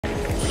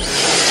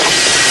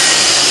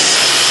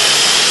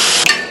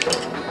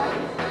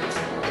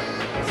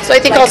So I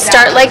think I'll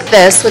start like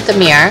this with the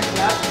mirror.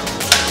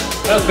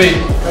 Let's be.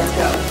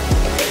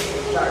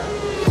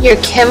 You're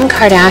Kim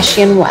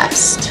Kardashian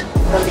West.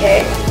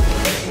 Okay.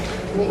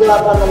 Can you go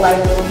up on the light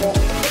a little bit?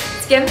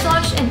 Skims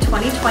launched in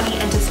 2020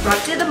 and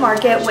disrupted the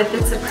market with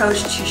its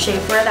approach to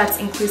shapewear that's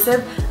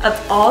inclusive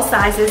of all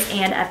sizes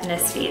and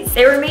ethnicities.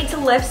 They were made to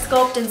lift,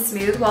 sculpt, and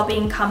smooth while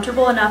being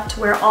comfortable enough to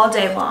wear all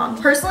day long.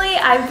 Personally,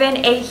 I've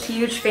been a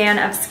huge fan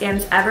of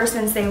Skims ever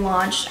since they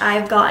launched.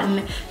 I've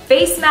gotten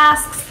face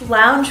masks,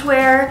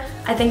 loungewear,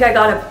 I think I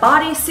got a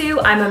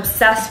bodysuit. I'm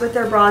obsessed with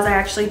their bras. I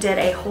actually did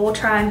a whole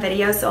try-on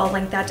video, so I'll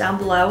link that down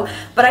below.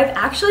 But I've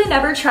actually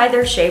never tried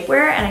their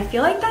shapewear, and I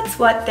feel like that's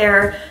what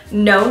they're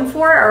known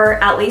for, or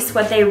at least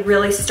what they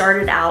really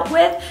started out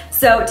with.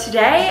 So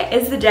today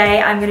is the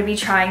day I'm gonna be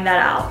trying that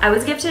out. I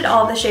was gifted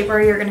all the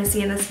shapewear you're gonna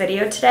see in this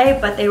video today,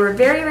 but they were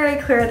very,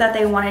 very clear that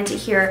they wanted to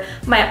hear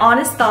my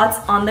honest thoughts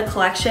on the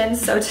collection.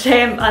 So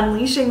today I'm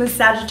unleashing the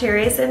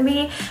Sagittarius in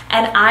me,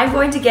 and I'm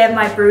going to give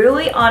my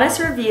brutally honest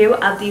review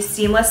of the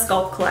Seamless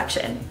Sculpt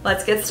Collection.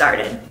 Let's get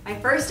started. My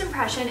first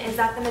impression is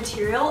that the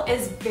material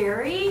is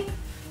very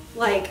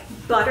like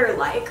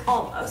butter-like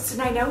almost.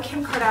 And I know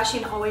Kim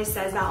Kardashian always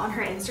says that on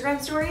her Instagram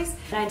stories,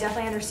 and I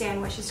definitely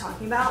understand what she's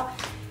talking about.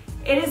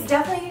 It is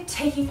definitely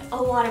taking a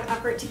lot of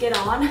effort to get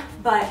on,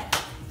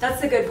 but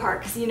that's the good part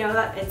because you know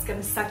that it's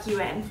gonna suck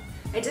you in.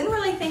 I didn't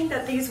really think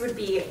that these would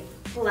be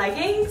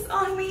leggings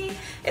on me.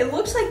 It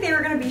looked like they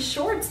were gonna be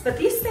shorts, but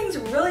these things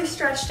really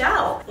stretched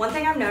out. One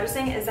thing I'm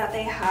noticing is that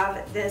they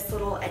have this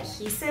little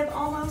adhesive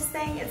almost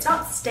thing. It's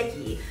not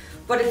sticky,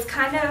 but it's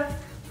kind of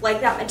like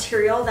that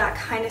material that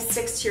kind of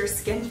sticks to your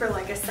skin for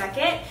like a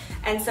second,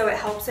 and so it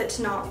helps it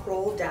to not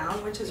roll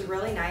down, which is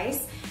really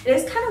nice. It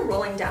is kind of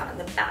rolling down in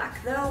the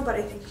back though, but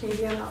I think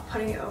maybe I'm not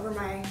putting it over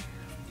my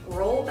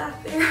roll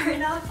back there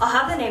enough. I'll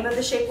have the name of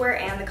the shapewear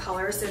and the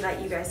color so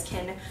that you guys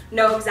can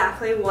know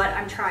exactly what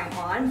I'm trying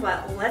on,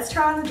 but let's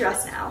try on the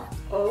dress now.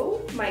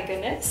 Oh my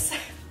goodness.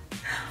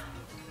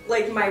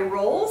 Like my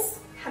rolls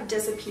have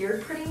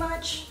disappeared pretty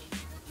much,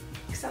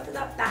 except for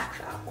that back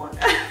fat one.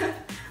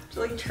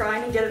 Like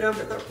trying to get it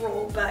over the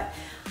roll, but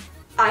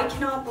I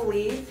cannot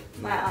believe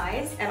my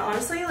eyes. And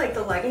honestly, like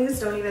the leggings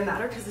don't even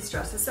matter because this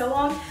dress is so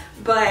long,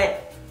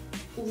 but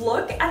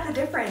look at the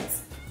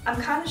difference. I'm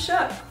kind of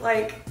shook,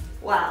 like,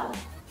 wow.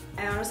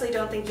 I honestly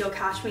don't think you'll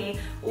catch me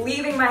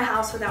leaving my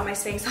house without my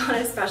Spanx on,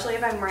 especially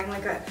if I'm wearing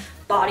like a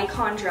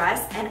bodycon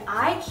dress. And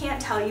I can't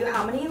tell you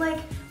how many like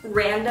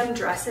random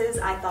dresses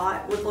I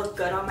thought would look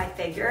good on my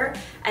figure,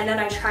 and then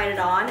I tried it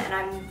on and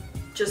I'm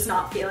just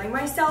not feeling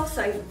myself.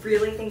 So I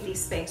really think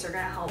these Spanx are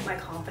gonna help my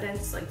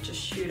confidence like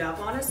just shoot up,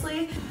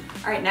 honestly.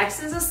 All right,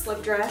 next is a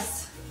slip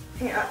dress,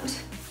 and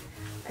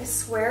I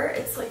swear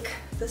it's like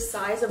the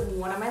size of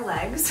one of my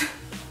legs,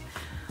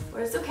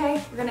 but it's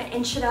okay. We're gonna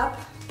inch it up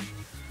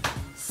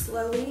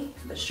slowly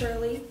but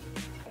surely.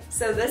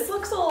 So this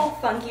looks a little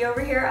funky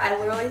over here. I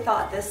literally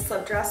thought this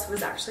slip dress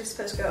was actually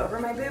supposed to go over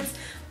my boobs,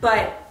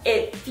 but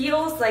it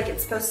feels like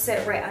it's supposed to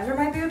sit right under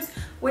my boobs,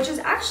 which is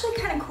actually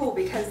kind of cool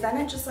because then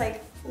it just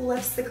like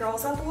lifts the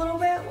girls up a little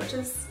bit, which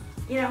is,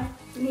 you know,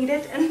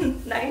 needed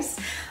and nice.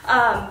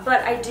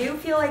 But I do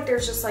feel like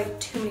there's just like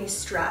too many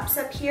straps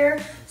up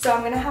here. So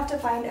I'm gonna have to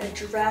find a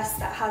dress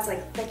that has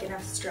like thick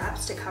enough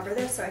straps to cover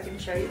this so I can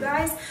show you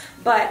guys.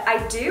 But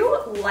I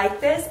do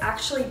like this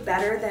actually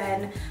better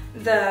than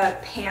the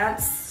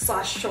pants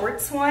 /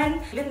 shorts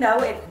one, even though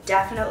it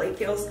definitely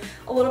feels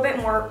a little bit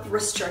more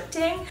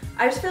restricting.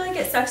 I just feel like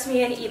it sucks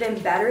me in even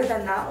better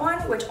than that one,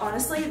 which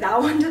honestly, that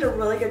one did a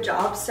really good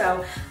job.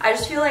 So I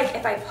just feel like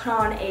if I put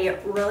on a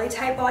really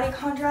tight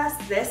bodycon dress,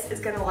 this is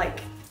gonna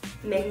like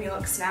make me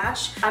look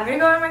snatched. I'm gonna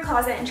go in my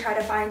closet and try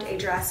to find a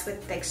dress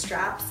with thick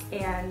straps,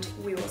 and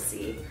we will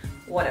see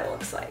what it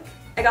looks like.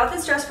 I got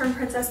this dress from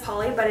Princess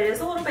Polly, but it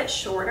is a little bit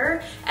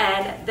shorter,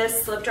 and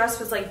this slip dress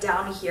was like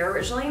down here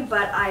originally,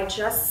 but I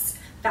just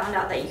found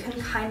out that you can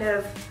kind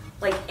of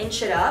like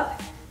inch it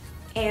up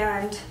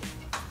and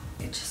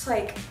it just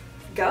like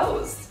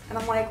goes. And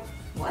I'm like,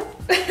 what?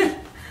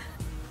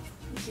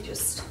 You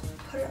just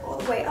put it all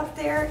the way up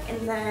there,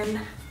 and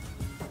then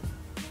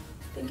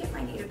I think it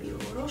might need to be a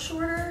little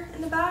shorter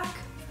in the back.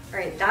 All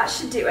right, that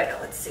should do it.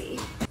 Let's see.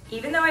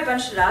 Even though I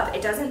bunched it up,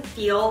 it doesn't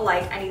feel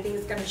like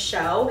anything's gonna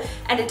show,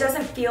 and it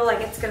doesn't feel like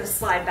it's gonna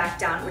slide back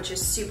down, which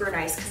is super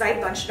nice because I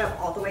bunched it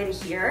up all the way to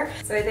here.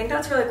 So I think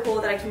that's really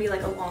cool that I can be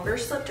like a longer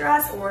slip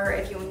dress, or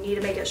if you need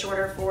to make it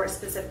shorter for a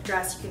specific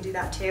dress, you can do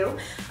that too.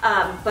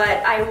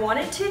 But I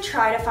wanted to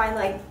try to find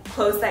like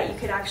clothes that you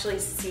could actually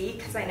see,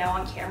 because I know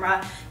on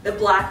camera the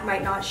black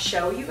might not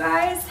show you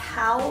guys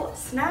how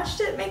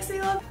snatched it makes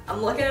me look.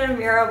 I'm looking at a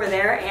mirror over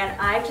there and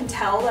I can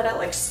tell that it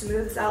like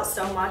smooths out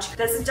so much.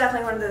 This is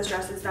definitely one of those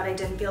dresses that I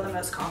didn't feel the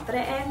most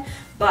confident in,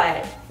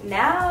 but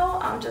now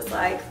I'm just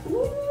like,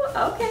 ooh,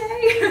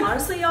 okay.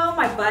 Honestly, y'all,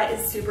 my butt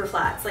is super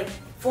flat. It's like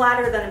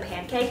flatter than a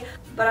pancake,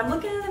 but I'm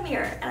looking in the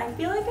mirror and I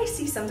feel like I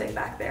see something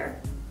back there.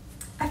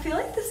 I feel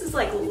like this is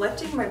like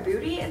lifting my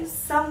booty in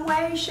some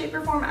way, shape,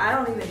 or form. I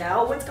don't even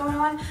know what's going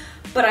on,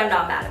 but I'm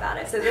not mad about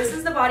it. So this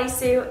is the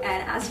bodysuit,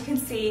 and as you can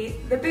see,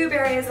 the boob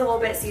area is a little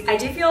bit see-through. I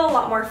do feel a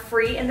lot more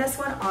free in this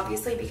one,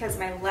 obviously because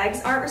my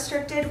legs aren't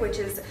restricted, which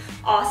is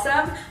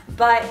awesome.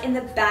 But in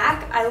the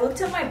back, I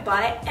looked at my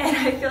butt and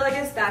I feel like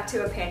it's back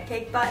to a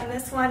pancake butt in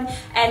this one.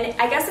 And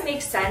I guess it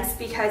makes sense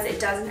because it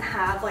doesn't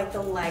have like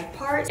the leg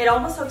part. It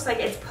almost looks like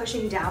it's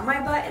pushing down my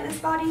butt in this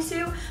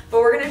bodysuit, but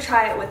we're gonna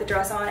try it with the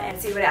dress on and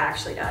see what it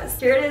actually does.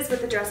 Here it is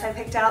with the dress I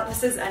picked out.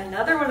 This is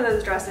another one of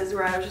those dresses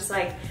where I was just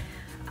like,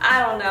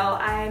 I don't know,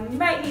 I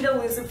might need to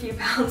lose a few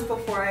pounds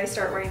before I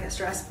start wearing this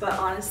dress, but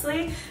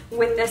honestly,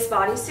 with this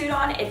bodysuit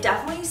on, it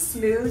definitely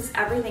smooths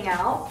everything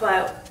out,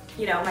 but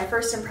you know, my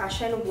first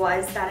impression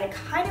was that it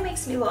kind of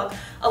makes me look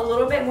a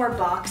little bit more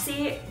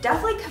boxy,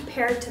 definitely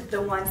compared to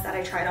the ones that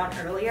I tried on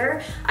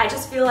earlier. I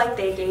just feel like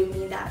they gave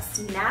me that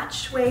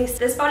snatched waist.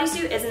 This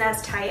bodysuit isn't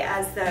as tight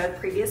as the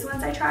previous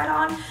ones I tried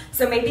on,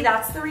 so maybe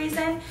that's the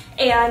reason.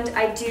 And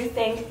I do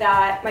think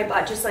that my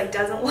butt just like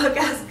doesn't look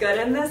as good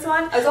in this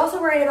one. I was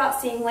also worried about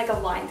seeing like a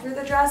line through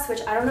the dress, which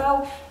I don't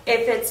know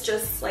if it's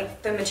just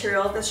like the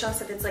material of this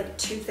dress, if it's like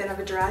too thin of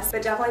a dress,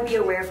 but definitely be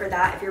aware for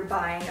that if you're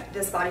buying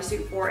this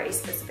bodysuit for a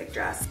specific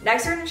dress.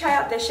 Next, we're gonna try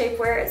out this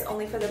shapewear. It's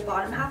only for the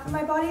bottom half of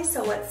my body,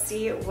 so let's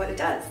see what it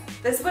does.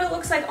 This is what it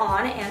looks like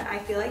on, and I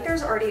feel like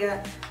there's already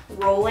a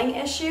rolling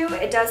issue.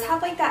 It does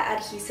have like that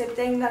adhesive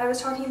thing that I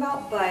was talking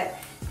about, but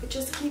it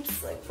just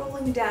keeps like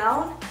rolling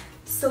down.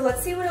 So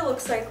let's see what it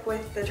looks like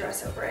with the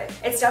dress over it.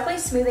 It's definitely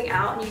smoothing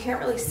out and you can't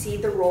really see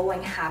the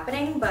rolling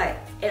happening, but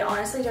it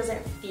honestly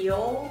doesn't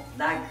feel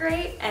that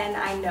great. And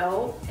I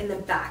know in the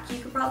back you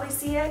could probably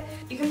see it.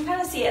 You can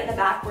kind of see it in the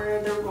back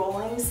where the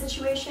rolling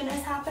situation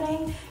is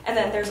happening. And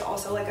then there's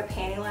also like a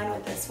panty line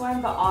with this one,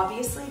 but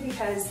obviously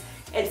because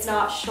it's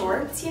not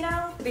shorts, you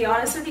know? To be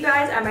honest with you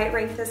guys, I might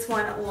rank this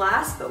one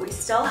last, but we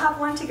still have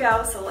one to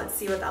go, so let's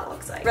see what that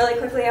looks like. Really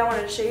quickly, I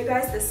wanted to show you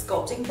guys this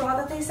sculpting bra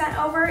that they sent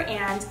over,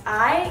 and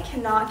I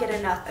cannot get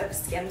enough of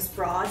Skims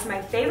bras.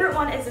 My favorite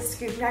one is a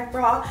scoop neck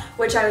bra,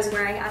 which I was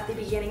wearing at the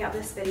beginning of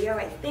this video,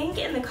 I think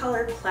in the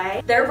color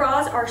clay. Their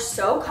bras are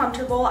so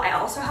comfortable. I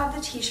also have the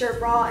t-shirt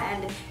bra,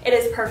 and it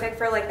is perfect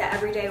for like the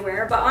everyday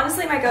wear, but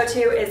honestly my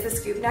go-to is the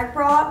scoop neck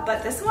bra,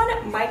 but this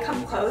one might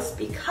come close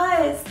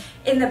because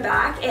in the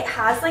back, it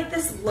has like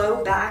this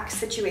low back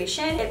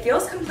situation. It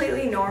feels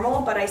completely normal,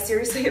 but I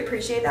seriously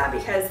appreciate that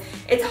because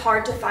it's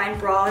hard to find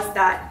bras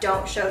that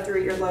don't show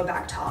through your low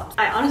back tops.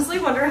 I honestly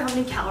wonder how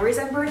many calories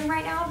I'm burning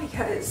right now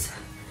because,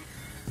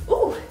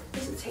 ooh,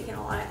 this is taking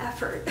a lot of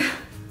effort.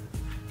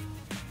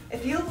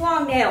 If you have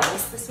long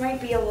nails, this might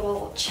be a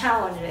little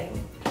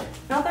challenging.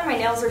 Not that my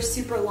nails are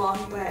super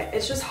long, but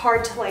it's just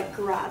hard to like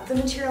grab the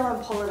material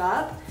and pull it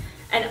up.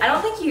 And I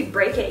don't think you'd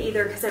break it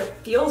either because it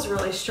feels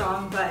really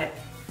strong, but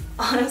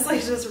honestly,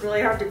 it's just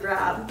really hard to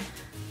grab.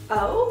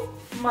 Oh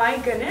my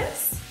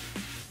goodness.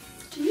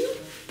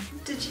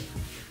 Did you,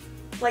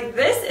 like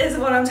this is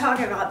what I'm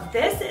talking about.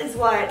 This is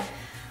what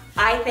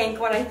I think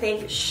when I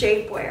think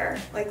shapewear.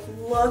 Like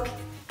look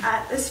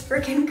at this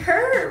freaking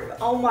curve.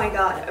 Oh my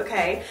God,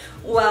 okay.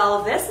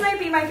 Well, this might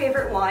be my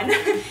favorite one,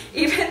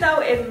 even though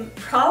it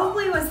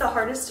probably was the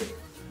hardest to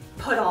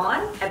put on.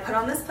 I put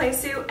on this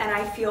playsuit and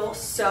I feel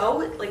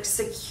so like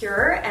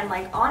secure, and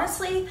like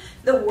honestly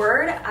the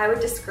word I would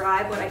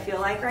describe what I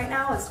feel like right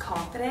now is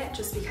confident,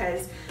 just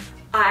because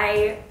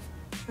I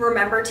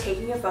remember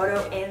taking a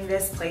photo in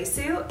this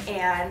playsuit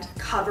and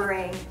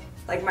covering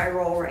like my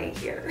roll right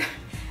here.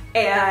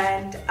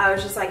 And I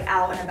was just like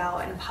out and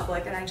about in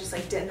public and I just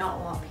like did not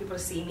want people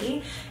to see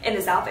me in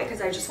this outfit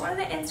because I just wanted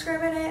to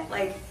Instagram in it,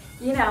 like,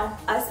 you know,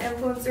 us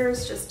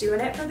influencers just doing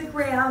it for the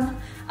gram.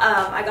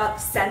 I got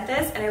sent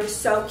this and it was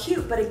so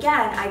cute, but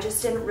again, I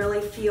just didn't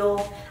really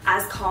feel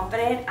as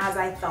confident as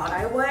I thought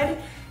I would.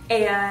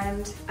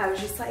 And I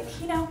was just like,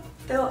 you know,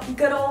 the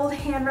good old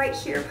hand right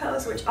here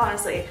pose, which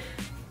honestly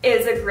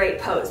is a great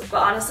pose.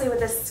 But honestly, with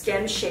this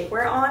Skims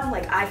shapewear on,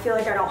 like I feel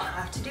like I don't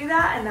have to do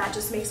that, and that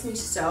just makes me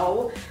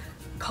so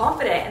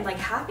confident and like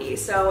happy.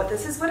 So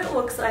this is what it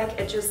looks like.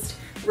 It just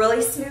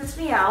really smooths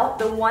me out.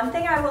 The one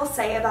thing I will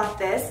say about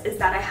this is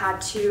that I had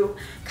to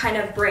kind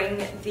of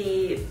bring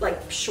the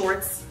like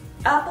shorts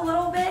up a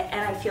little bit,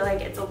 and I feel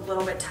like it's a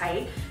little bit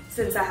tight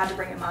since I had to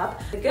bring them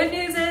up. The good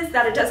news is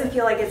that it doesn't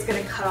feel like it's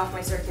gonna cut off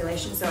my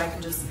circulation, so I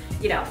can just,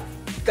 you know,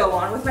 go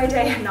on with my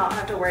day and not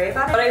have to worry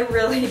about it. But I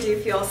really do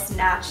feel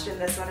snatched in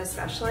this one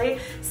especially.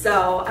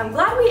 So I'm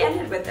glad we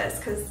ended with this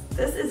because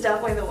this is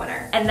definitely the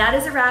winner. And that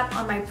is a wrap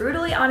on my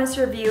brutally honest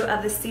review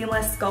of the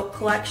Seamless Sculpt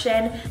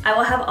Collection. I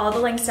will have all the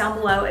links down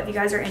below if you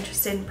guys are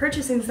interested in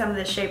purchasing some of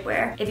this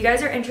shapewear. If you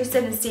guys are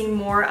interested in seeing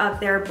more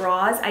of their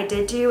bras, I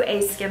did do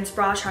a Skims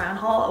bra try on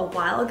haul a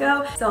while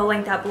ago, so I'll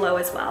link that below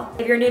as well.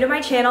 If you're new to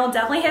my channel,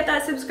 definitely hit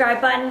that subscribe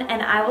button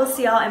and I will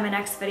see y'all in my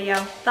next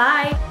video.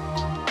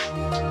 Bye!